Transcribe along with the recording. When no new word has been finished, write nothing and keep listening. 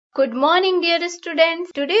Good morning, dear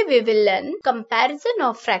students. Today we will learn comparison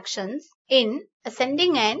of fractions in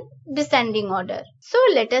ascending and descending order. So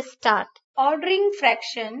let us start. Ordering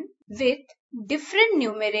fraction with different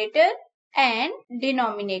numerator and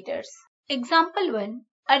denominators. Example 1.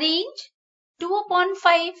 Arrange 2 upon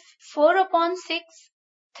 5, 4 upon 6,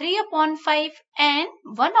 3 upon 5 and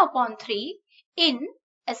 1 upon 3 in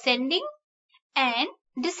ascending and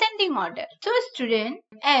descending order. So student,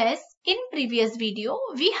 as in previous video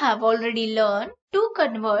we have already learned to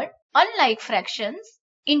convert unlike fractions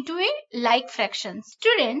into a like fractions.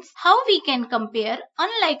 Students, how we can compare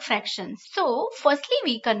unlike fractions? So firstly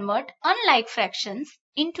we convert unlike fractions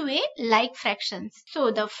into a like fractions.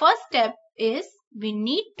 So the first step is we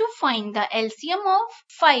need to find the LCM of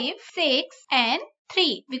 5, 6 and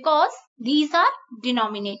 3 because these are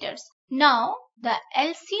denominators. Now the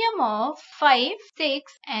LCM of 5,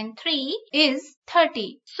 6 and 3 is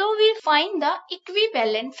 30. So we find the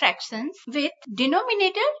equivalent fractions with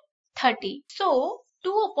denominator 30. So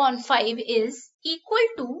 2 upon 5 is equal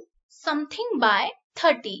to something by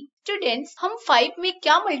 30. Students, हम 5 में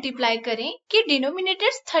क्या multiply करें कि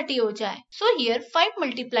denominators 30 हो जाए. So here 5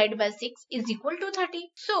 multiplied by 6 is equal to 30.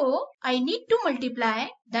 So I need to multiply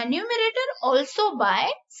the numerator also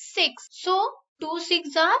by 6. So 2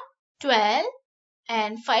 6 are 12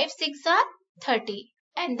 and 5 6 are 30.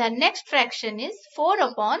 And the next fraction is 4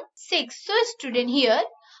 upon 6. So student, here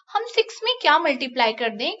हम 6 में क्या multiply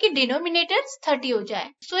कर दें कि denominators 30 हो जाए.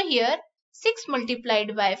 So here 6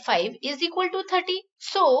 multiplied by 5 is equal to 30.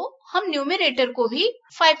 So हम numerator को भी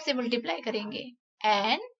 5 से multiply करेंगे.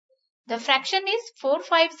 And the fraction is 4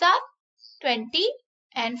 5s are 20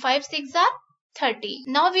 and 5 6 are 30.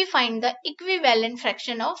 Now we find the equivalent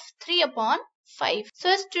fraction of 3 upon 5.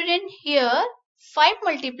 So student, here 5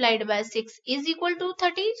 multiplied by 6 is equal to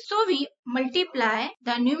 30. So we multiply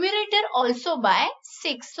the numerator also by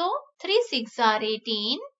 6. So 3 6 are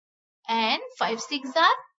 18 and 5 6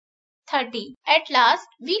 are 30. At last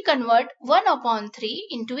we convert 1 upon 3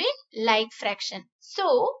 into a like fraction. So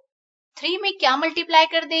 3 में क्या multiply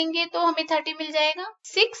कर देंगे तो हमें 30 मिल जाएगा.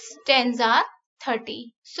 6 10s are 30.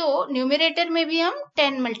 So numerator में भी हम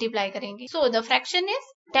 10 multiply करेंगे. So the fraction is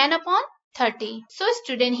 10 upon 30. So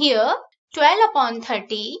student, here 12 upon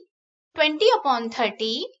 30, 20 upon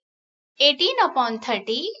 30, 18 upon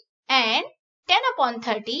 30 and 10 upon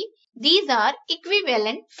 30. These are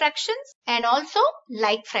equivalent fractions and also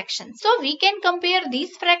like fractions. So we can compare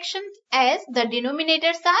these fractions as the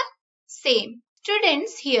denominators are same.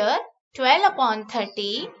 Students, here 12 upon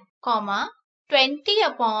 30, 20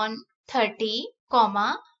 upon 30,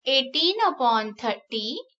 18 upon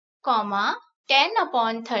 30, 10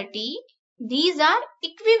 upon 30. These are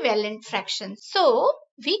equivalent fractions. So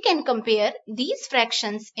we can compare these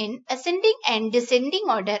fractions in ascending and descending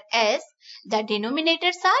order as the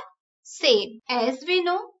denominators are same. As we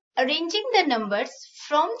know, arranging the numbers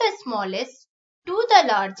from the smallest to the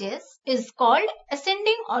largest is called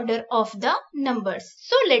ascending order of the numbers.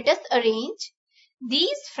 So let us arrange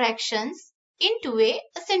these fractions into a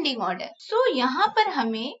ascending order. So यहाँ पर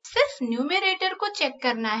हमें सिर्फ numerator को check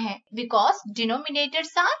करना है because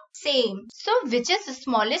denominators are same. So which is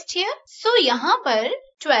smallest here? So यहाँ पर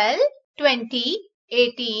 12, 20,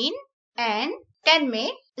 18 and 10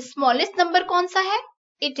 में smallest number कौन सा है?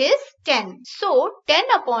 It is 10. So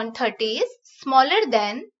 10 upon 30 is smaller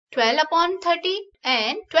than 12 upon 30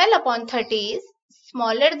 and 12 upon 30 is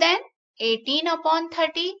smaller than 18 upon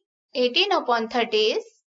 30. 18 upon 30 is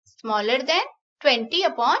smaller than 20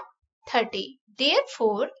 upon 30.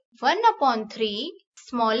 Therefore, 1 upon 3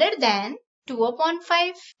 smaller than 2 upon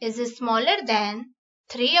 5 is smaller than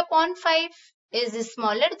 3 upon 5 is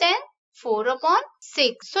smaller than 4 upon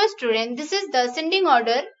 6. So student, this is the ascending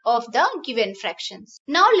order of the given fractions.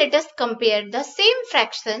 Now let us compare the same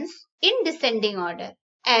fractions in descending order.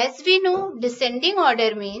 As we know, descending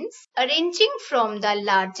order means arranging from the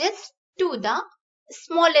largest to the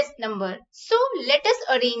smallest number. So let us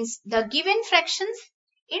arrange the given fractions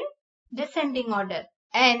in descending order.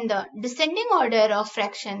 And the descending order of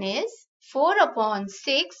fraction is 4 upon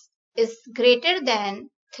 6 is greater than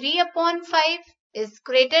 3 upon 5 is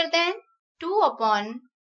greater than 2 upon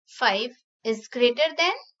 5 is greater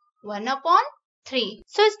than 1 upon 3.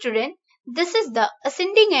 So student, this is the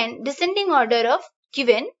ascending and descending order of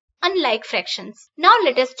given unlike fractions. Now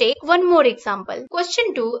let us take one more example.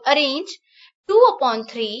 Question 2. Arrange 2 upon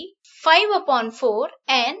 3, 5 upon 4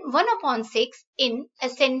 and 1 upon 6 in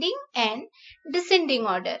ascending and descending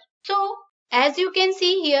order. So as you can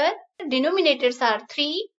see here, denominators are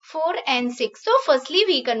 3, 4 and 6. So firstly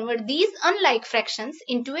we convert these unlike fractions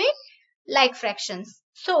into a like fractions.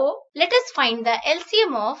 So let us find the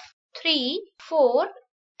LCM of 3, 4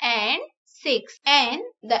 and 6. And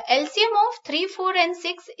the LCM of 3, 4 and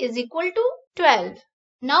 6 is equal to 12.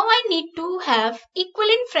 Now I need to have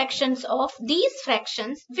equivalent fractions of these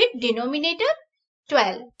fractions with denominator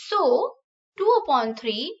 12. So 2 upon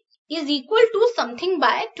 3 is equal to something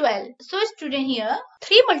by 12. So student, here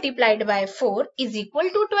 3 multiplied by 4 is equal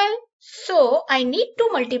to 12. So I need to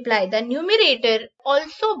multiply the numerator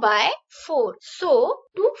also by 4. So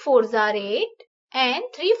 2 4s are 8 and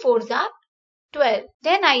 3 4s are 12.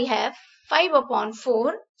 Then I have 5 upon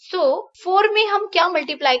 4. So 4 में हम क्या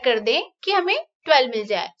multiply कर दें कि हमें 12 मिल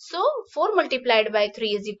जाए. So 4 multiplied by 3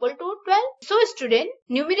 is equal to 12. So student,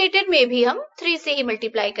 numerator में भी हम 3 से ही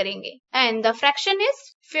multiply करेंगे. And the fraction is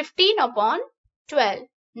 15 upon 12.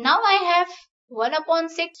 Now I have 1 upon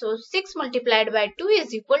 6. So 6 multiplied by 2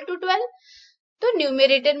 is equal to 12. तो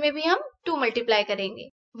numerator में भी हम 2 multiply करेंगे.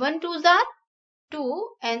 1 2s are 2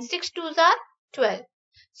 and 6 2s are 12.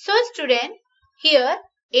 So student, here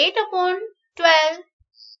 8 upon 12,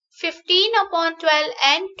 15 upon 12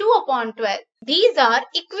 and 2 upon 12. These are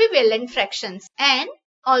equivalent fractions and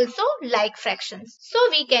also like fractions. So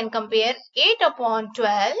we can compare 8 upon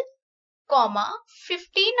 12,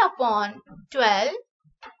 15 upon 12,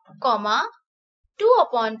 2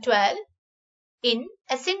 upon 12 in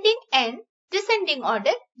ascending and descending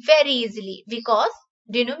order very easily because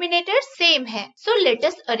denominators same hai. So let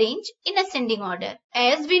us arrange in ascending order.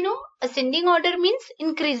 As we know, ascending order means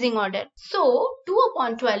increasing order. So 2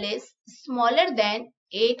 upon 12 is smaller than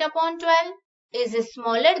 8 upon 12 is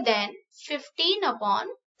smaller than 15 upon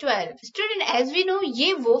 12. Student, as we know,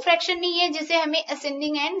 ये वो fraction नहीं है जिसे हमें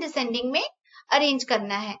ascending and descending में arrange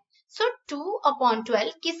करना है. So 2 upon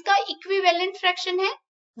 12 किसका equivalent fraction है?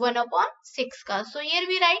 1 upon 6 का. So here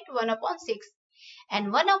we write 1 upon 6.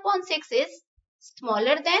 And 1 upon 6 is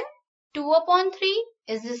smaller than 2 upon 3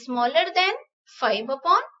 is smaller than 5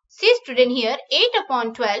 upon. See student, here 8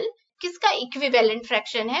 upon 12 किसका equivalent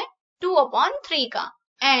fraction है? 2 upon 3 का.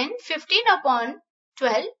 And 15 upon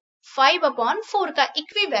 12 5 upon 4 का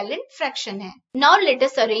equivalent fraction है. Now let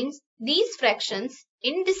us arrange these fractions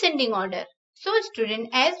in descending order. So student,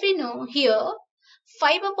 as we know, here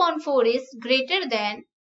 5 upon 4 is greater than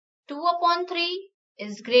 2 upon 3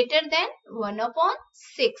 is greater than 1 upon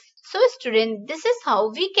 6. So student, this is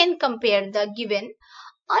how we can compare the given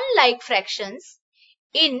unlike fractions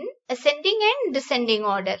in ascending and descending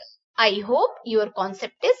order. I hope your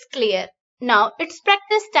concept is clear. Now it's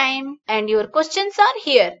practice time and your questions are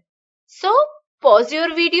here. So pause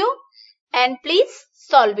your video and please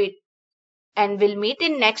solve it. And we'll meet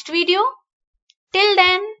in next video. Till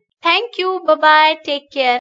then, thank you. Bye-bye. Take care.